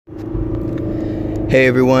Hey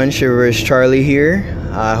everyone, Shiverish Charlie here.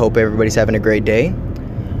 I hope everybody's having a great day.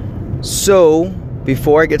 So,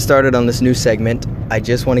 before I get started on this new segment, I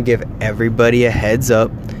just want to give everybody a heads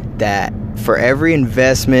up that for every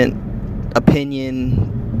investment,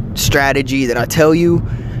 opinion, strategy that I tell you,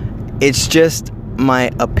 it's just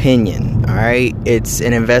my opinion, alright? It's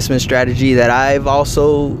an investment strategy that I've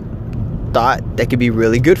also thought that could be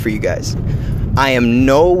really good for you guys. I am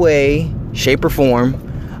no way, shape, or form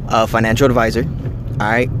a financial advisor.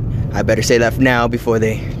 Alright, I better say that now before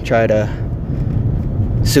they try to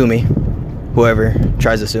sue me. Whoever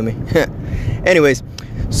tries to sue me. Anyways,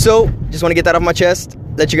 so just want to get that off my chest.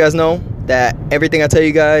 Let you guys know that everything I tell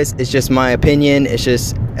you guys is just my opinion. It's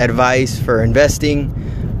just advice for investing.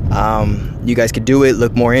 You guys could do it,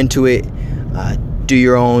 look more into it, do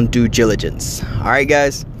your own due diligence. Alright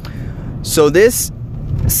guys, so this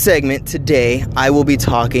segment today I will be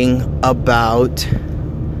talking about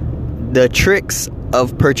the tricks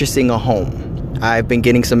of purchasing a home. I've been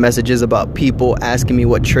getting some messages about people asking me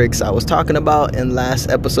what tricks I was talking about in last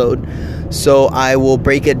episode, so I will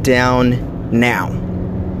break it down now.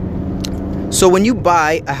 So when you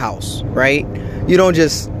buy a house, right, you don't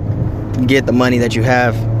just get the money that you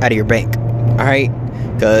have out of your bank, all right,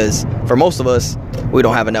 because for most of us we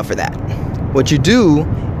don't have enough for that. What you do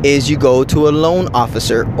is you go to a loan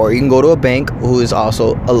officer, or you can go to a bank who is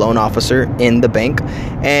also a loan officer in the bank,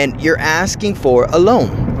 and you're asking for a loan.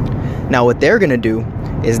 Now what they're gonna do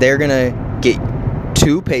is they're gonna get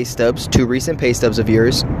two recent pay stubs of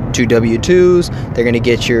yours, 2 W-2s. They're gonna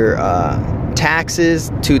get your taxes,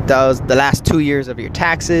 the last 2 years of your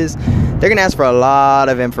taxes. They're gonna ask for a lot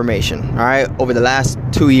of information, all right, over the last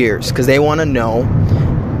 2 years, because they want to know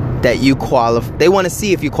that you qualify. They want to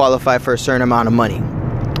see if you qualify for a certain amount of money.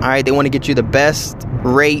 All right, they want to get you the best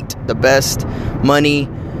rate, the best money,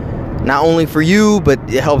 not only for you, but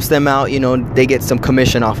it helps them out. You know, they get some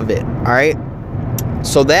commission off of it. All right,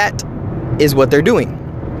 so that is what they're doing.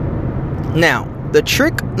 Now, the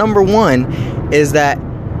trick number one is that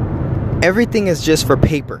everything is just for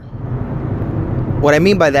paper. What I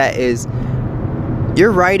mean by that is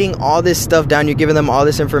you're writing all this stuff down, you're giving them all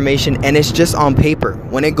this information, and it's just on paper.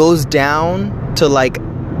 When it goes down to like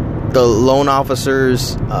the loan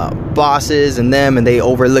officers, bosses, and them, and they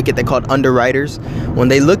overlook it, they're called underwriters. When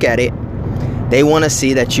they look at it, they want to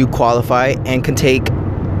see that you qualify and can take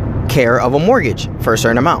care of a mortgage for a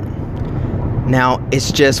certain amount. Now,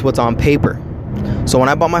 it's just what's on paper. So when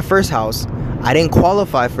I bought my first house, I didn't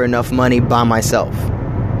qualify for enough money by myself.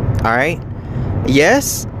 All right?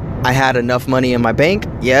 Yes, I had enough money in my bank.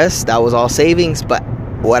 Yes, that was all savings, but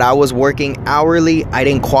what I was working hourly, I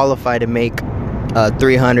didn't qualify to make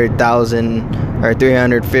 $300,000 or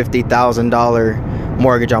 $350,000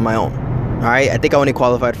 mortgage on my own. All right, I think I only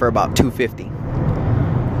qualified for about $250,000.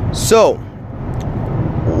 So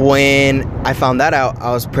when I found that out,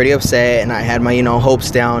 I was pretty upset, and I had my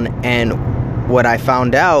hopes down. And what I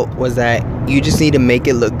found out was that you just need to make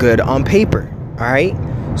it look good on paper. All right,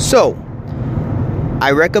 so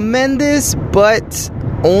I recommend this, but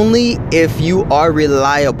only if you are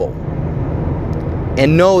reliable.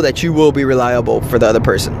 And know that you will be reliable for the other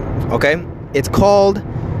person, okay? It's called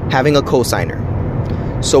having a cosigner.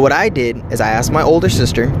 So what I did is I asked my older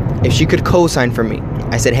sister if she could cosign for me.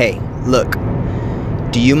 I said, hey, look,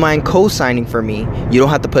 do you mind cosigning for me? You don't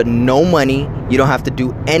have to put no money. You don't have to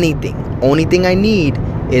do anything. Only thing I need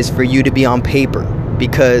is for you to be on paper.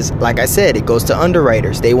 Because, like I said, it goes to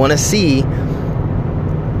underwriters. They want to see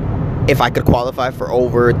if I could qualify for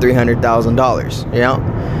over $300,000, you know?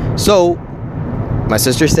 So my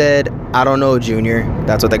sister said, I don't know, Junior.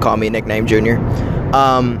 That's what they call me, nickname Junior.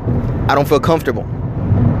 I don't feel comfortable.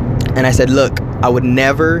 And I said, look, I would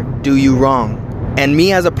never do you wrong. And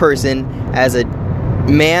me as a person, as a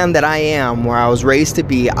man that I am, where I was raised to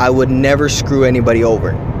be, I would never screw anybody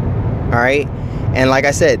over. All right? And like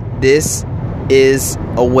I said, this is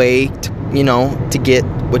a way to, to get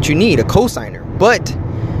what you need, a cosigner. But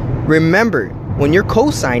remember, when you're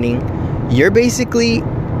cosigning, you're basically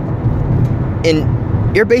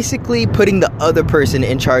putting the other person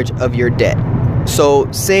in charge of your debt.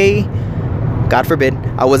 So say, God forbid,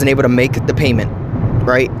 I wasn't able to make the payment,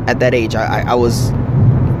 right? At that age, I was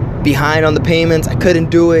behind on the payments. I couldn't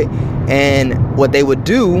do it. And what they would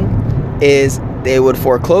do is they would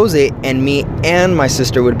foreclose it, and me and my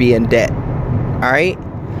sister would be in debt. All right?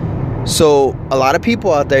 So a lot of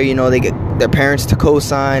people out there, they get their parents to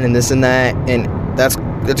co-sign and this and that, and that's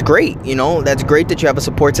great. That's great that you have a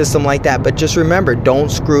support system like that. But just remember, don't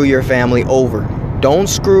screw your family over. Don't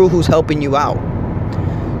screw who's helping you out.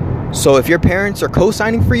 So if your parents are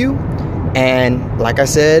co-signing for you, and like I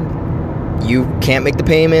said, you can't make the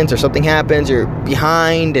payments or something happens, you're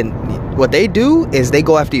behind, and what they do is they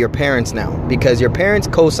go after your parents now because your parents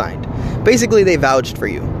co-signed. Basically, they vouched for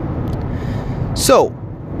you. So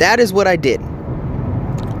that is what I did.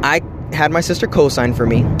 I had my sister co-sign for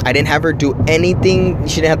me. I didn't have her do anything.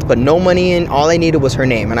 She didn't have to put no money in. All I needed was her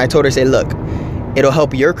name. And I told her, say, look, it'll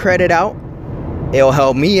help your credit out. It'll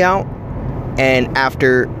help me out. And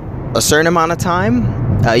after a certain amount of time,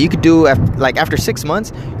 you could do, after 6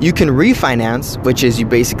 months, you can refinance, which is you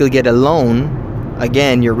basically get a loan.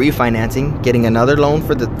 Again, you're refinancing, getting another loan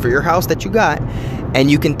for your house that you got,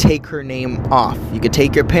 and you can take her name off. You could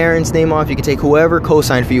take your parents' name off. You could take whoever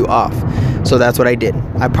co-signed for you off. So that's what I did.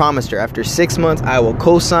 I promised her after 6 months, I will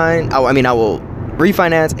co-sign. I will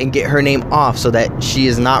refinance and get her name off so that she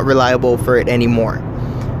is not reliable for it anymore.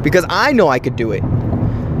 Because I know I could do it.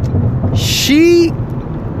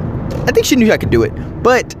 I think she knew I could do it.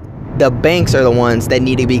 But the banks are the ones that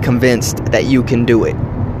need to be convinced that you can do it.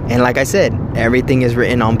 And like I said, everything is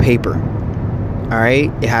written on paper. All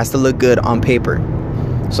right? It has to look good on paper.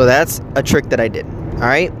 So that's a trick that I did. All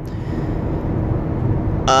right?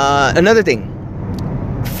 Another thing.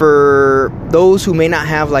 For those who may not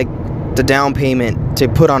have like the down payment to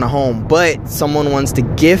put on a home, but someone wants to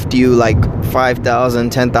gift you like $5,000,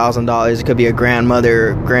 $10,000. It could be a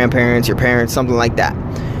grandmother, grandparents, your parents, something like that.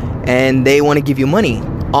 And they want to give you money.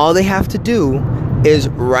 All they have to do is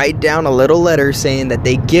write down a little letter saying that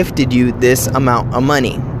they gifted you this amount of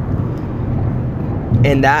money.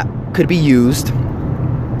 And that could be used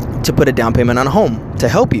to put a down payment on a home to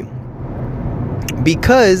help you.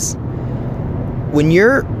 Because when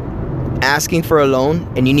you're asking for a loan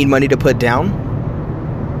and you need money to put down,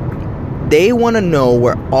 they want to know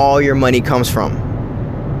where all your money comes from.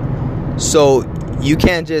 So you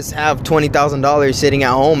can't just have $20,000 sitting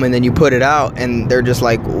at home and then you put it out and they're just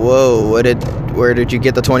like, whoa, where did you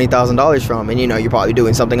get the $20,000 from? And you're probably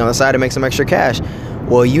doing something on the side to make some extra cash.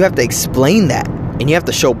 Well, you have to explain that and you have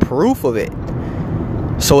to show proof of it.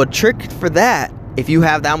 So a trick for that, if you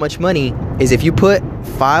have that much money, is if you put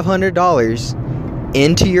 $500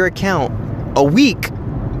 into your account a week,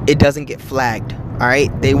 it doesn't get flagged. All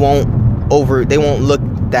right, they won't look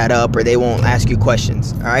that up, or they won't ask you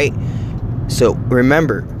questions. All right. So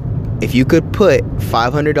remember, if you could put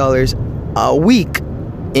 $500 a week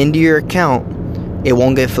into your account, it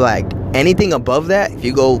won't get flagged. Anything above that, if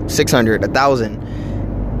you go $600,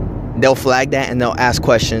 $1,000, they'll flag that and they'll ask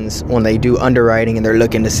questions when they do underwriting and they're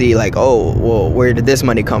looking to see like, oh, well, where did this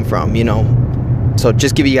money come from? So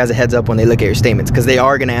just give you guys a heads up when they look at your statements, because they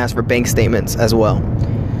are going to ask for bank statements as well.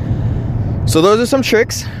 So those are some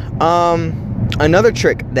tricks. Another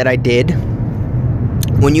trick that I did,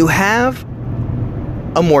 when you have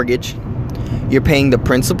a mortgage, you're paying the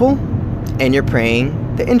principal and you're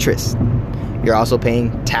paying the interest. You're also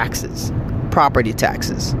paying taxes, property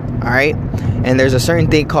taxes. All right. And there's a certain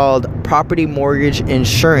thing called property mortgage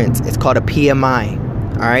insurance. It's called a PMI.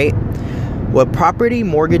 All right. What property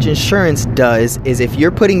mortgage insurance does is, if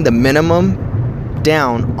you're putting the minimum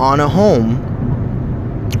down on a home,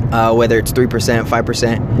 whether it's 3%,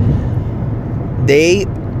 5%, they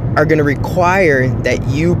are going to require that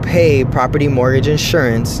you pay property mortgage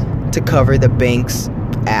insurance to cover the bank's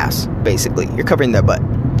ass. Basically, you're covering their butt.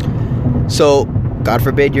 So God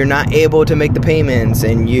forbid you're not able to make the payments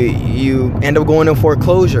and you end up going to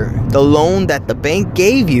foreclosure. The loan that the bank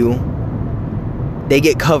gave you, they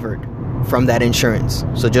get covered from that insurance.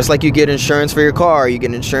 So just like you get insurance for your car, you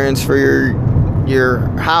get insurance for your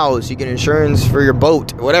house, you get insurance for your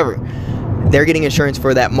boat, whatever, they're getting insurance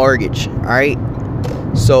for that mortgage. All right.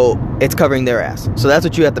 So it's covering their ass. So that's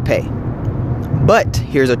what you have to pay. But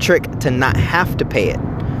here's a trick to not have to pay it.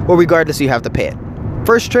 Well, regardless, you have to pay it.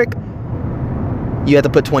 First trick, you have to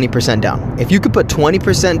put 20% down. If you could put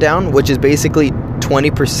 20% down, which is basically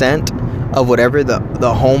 20% of whatever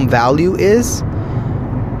the home value is,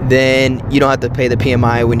 then you don't have to pay the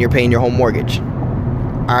PMI when you're paying your home mortgage.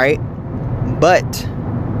 All right. But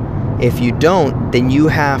if you don't, then you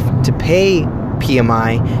have to pay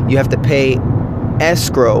PMI. You have to pay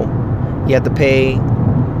escrow, you have to pay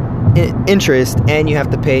interest, and you have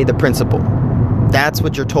to pay the principal. That's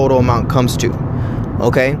what your total amount comes to.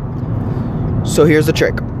 Okay, so here's the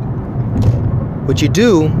trick. What you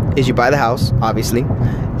do is you buy the house, obviously,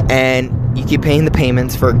 and you keep paying the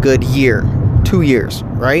payments for a good year, 2 years,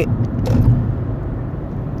 right?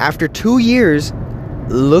 After 2 years,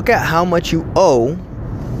 look at how much you owe,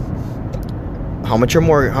 how much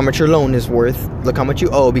your loan is worth. Look how much you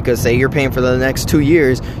owe, because say you're paying for the next 2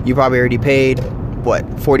 years, you probably already paid what,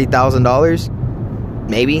 $40,000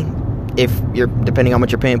 maybe, if you're, depending on how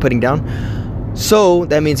much you're paying putting down. So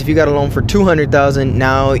that means if you got a loan for $200,000,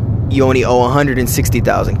 now you only owe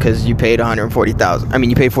 $160,000 because you paid $140,000. I mean,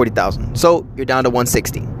 you paid $40,000, so you're down to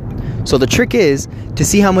 $160,000. So the trick is to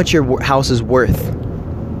see how much your house is worth.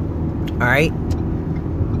 All right.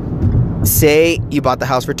 Say you bought the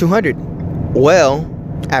house for $200,000. Well,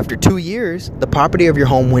 after 2 years, the property of your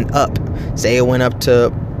home went up. Say it went up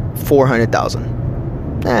to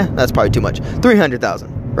 $400,000. That's probably too much.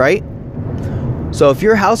 $300,000, right? So if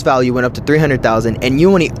your house value went up to $300,000 and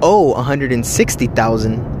you only owe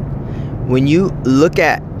 $160,000, when you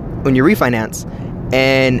refinance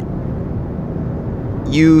and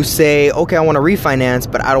you say, okay, I want to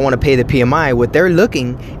refinance, but I don't want to pay the PMI, what they're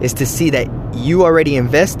looking is to see that you already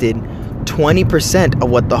invested 20% of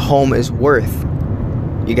what the home is worth.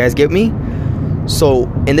 You guys get me?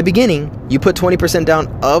 So in the beginning, you put 20% down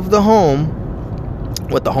of the home,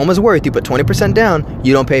 what the home is worth, you put 20% down,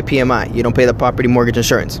 you don't pay PMI, you don't pay the property mortgage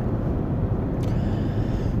insurance.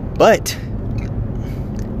 But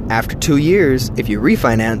after 2 years, if you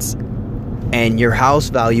refinance and your house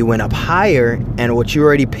value went up higher and what you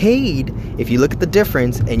already paid, if you look at the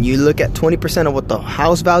difference and you look at 20% of what the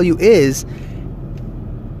house value is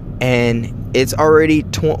and it's already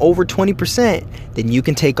over 20%, then you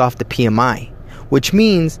can take off the PMI, which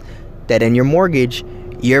means that in your mortgage,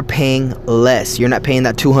 you're paying less. You're not paying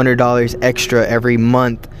that $200 extra every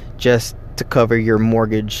month just to cover your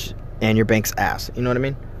mortgage and your bank's ass. You know what I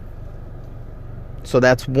mean? So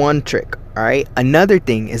that's one trick, all right? Another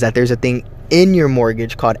thing is that there's a thing in your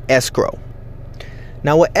mortgage called escrow.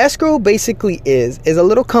 Now, what escrow basically is a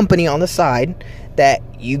little company on the side that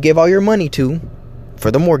you give all your money to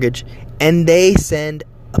for the mortgage, and they send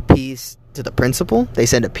a piece to the principal, they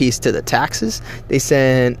send a piece to the taxes,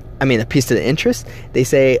 a piece to the interest, they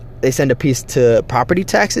send a piece to property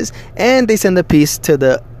taxes, and they send a piece to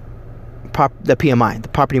the PMI, the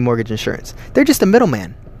property mortgage insurance. They're just a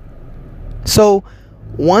middleman. So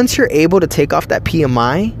once you're able to take off that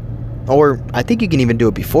PMI, or I think you can even do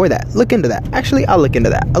it before that. Look into that. Actually, I'll look into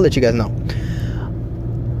that. I'll let you guys know.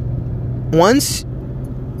 Once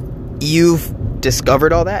you've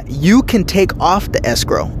discovered all that, you can take off the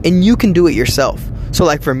escrow and you can do it yourself. So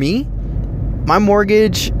like for me, my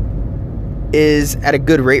mortgage is at a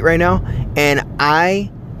good rate right now and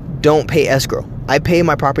I don't pay escrow. I pay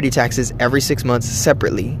my property taxes every 6 months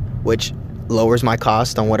separately, which lowers my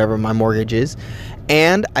cost on whatever my mortgage is.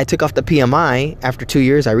 And I took off the PMI after 2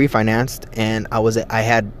 years. I refinanced and I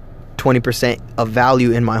had 20% of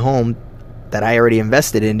value in my home that I already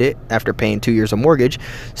invested in it after paying 2 years of mortgage.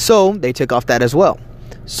 So they took off that as well.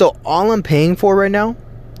 So all I'm paying for right now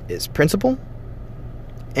is principal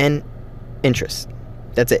and interest.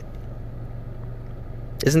 That's it.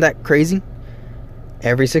 Isn't that crazy?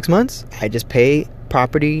 Every 6 months, I just pay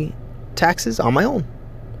property taxes on my own.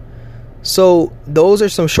 So those are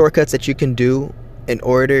some shortcuts that you can do in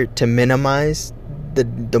order to minimize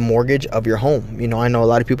the mortgage of your home. You know, I know a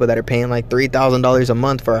lot of people that are paying like $3,000 a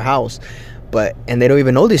month for a house, and they don't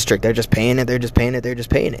even know this trick. They're just paying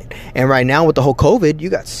it. And right now with the whole COVID, you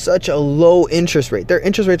got such a low interest rate. Their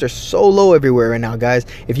interest rates are so low everywhere right now, guys.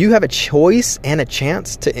 If you have a choice and a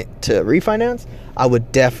chance to refinance, I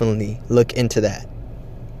would definitely look into that.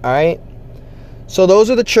 All right. So those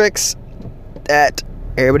are the tricks that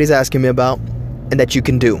everybody's asking me about and that you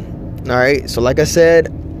can do. All right. So like I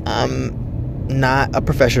said, I'm not a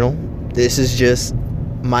professional. This is just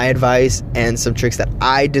my advice and some tricks that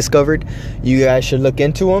I discovered. You guys should look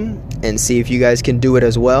into them and see if you guys can do it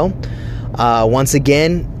as well. Once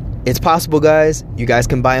again, it's possible, guys. You guys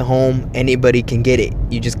can buy a home. Anybody can get it.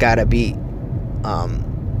 You just gotta be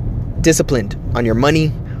disciplined on your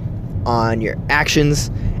money, on your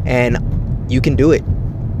actions, and you can do it.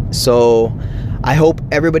 So I hope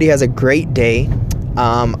everybody has a great day.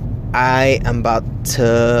 I am about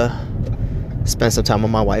to spend some time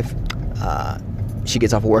with my wife. She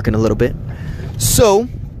gets off of work in a little bit. So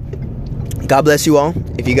God bless you all.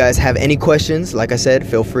 If you guys have any questions, like I said,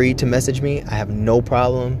 feel free to message me. I have no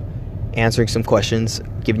problem answering some questions,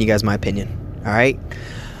 giving you guys my opinion. All right.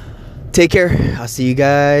 Take care. I'll see you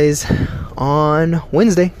guys on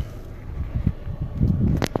Wednesday.